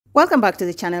Welcome back to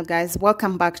the channel, guys.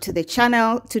 Welcome back to the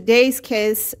channel. Today's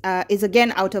case is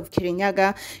again out of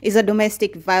Kirinyaga. It's a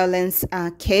domestic violence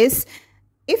case.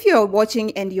 If you're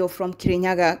watching and you're from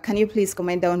Kirinyaga, can you please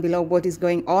comment down below what is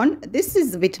going on? This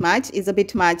is a bit much. It's a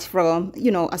bit much from,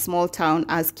 a small town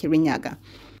as Kirinyaga.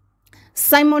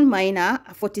 Simon Maina,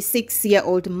 a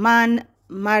 46-year-old man,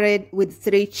 married with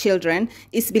 3 children,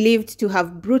 is believed to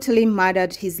have brutally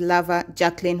murdered his lover,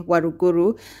 Jacqueline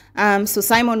Waruguru. So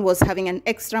Simon was having an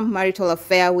extramarital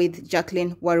affair with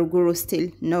Jacqueline Waruguru, still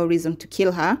no reason to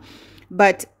kill her.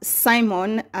 But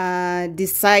Simon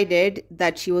decided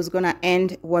that she was going to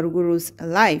end Waruguru's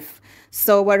life.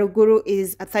 So Waruguru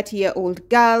is a 30-year-old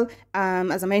girl.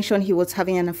 As I mentioned, he was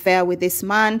having an affair with this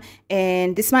man,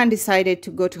 and this man decided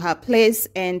to go to her place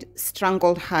and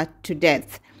strangled her to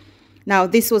death. Now,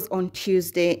 this was on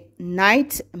Tuesday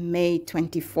night, May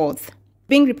 24th.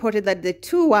 Being reported that the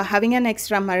two were having an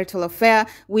extramarital affair,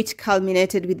 which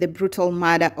culminated with the brutal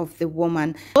murder of the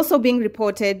woman. Also being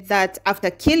reported that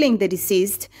after killing the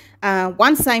deceased,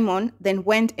 one Simon then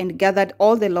went and gathered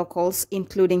all the locals,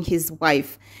 including his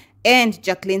wife and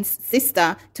Jacqueline's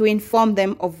sister, to inform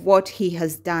them of what he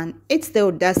has done. It's the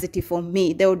audacity for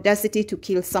me, the audacity to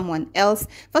kill someone else.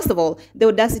 First of all, the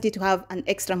audacity to have an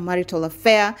extramarital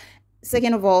affair.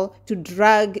 Second of all, to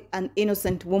drag an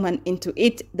innocent woman into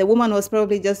it. The woman was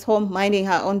probably just home minding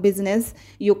her own business.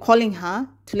 You're calling her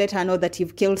to let her know that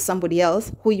you've killed somebody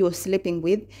else who you're sleeping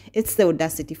with. It's the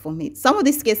audacity for me. Some of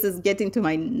these cases get into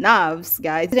my nerves,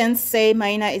 guys. Residents say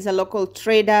Maina is a local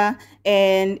trader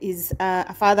and is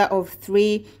a father of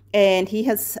 3. And he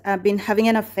has been having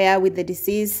an affair with the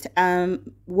deceased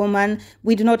woman.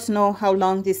 We do not know how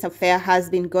long this affair has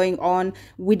been going on.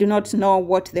 We do not know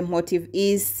what the motive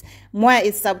is. Mwea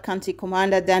East Sub-County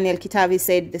Commander Daniel Kitavi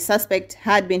said the suspect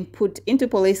had been put into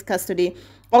police custody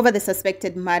over the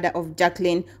suspected murder of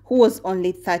Jacqueline, who was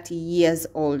only 30 years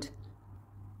old.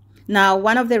 Now,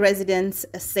 one of the residents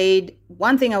said,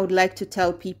 "One thing I would like to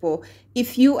tell people,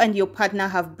 if you and your partner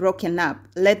have broken up,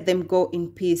 let them go in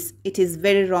peace. It is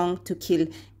very wrong to kill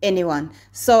anyone."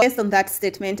 So based on that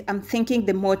statement, I'm thinking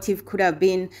the motive could have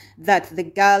been that the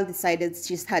girl decided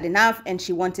she's had enough and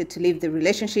she wanted to leave the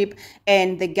relationship,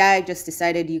 and the guy just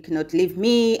decided, "You cannot leave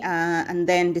me," and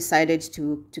then decided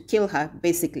to kill her,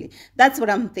 basically. That's what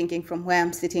I'm thinking from where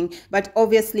I'm sitting. But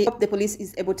obviously, the police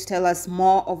is able to tell us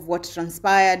more of what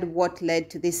transpired, what led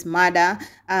to this murder.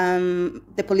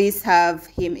 The police have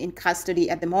him in custody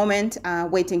at the moment,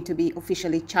 waiting to be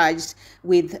officially charged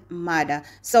with murder.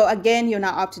 So again, you're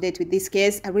now up to date with this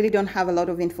case. I really don't have a lot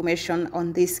of information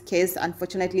on this case,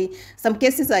 unfortunately. Some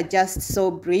cases are just so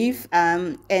brief,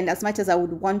 and as much as I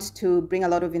would want to bring a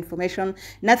lot of information,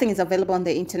 nothing is available on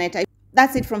the internet.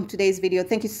 That's it from today's video.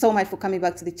 Thank you so much for coming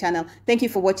back to the channel. Thank you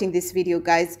for watching this video,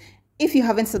 guys. If you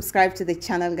haven't subscribed to the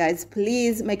channel, guys,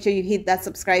 please make sure you hit that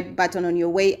subscribe button on your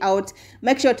way out.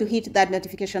 Make sure to hit that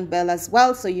notification bell as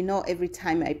well, so you know every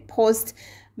time I post.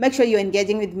 Make sure you're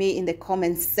engaging with me in the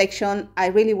comments section. I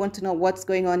really want to know what's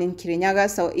going on in Kirinyaga.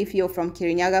 So if you're from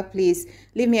Kirinyaga, please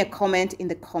leave me a comment in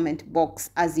the comment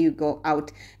box as you go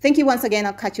out. Thank you once again.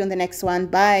 I'll catch you on the next one.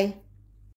 Bye.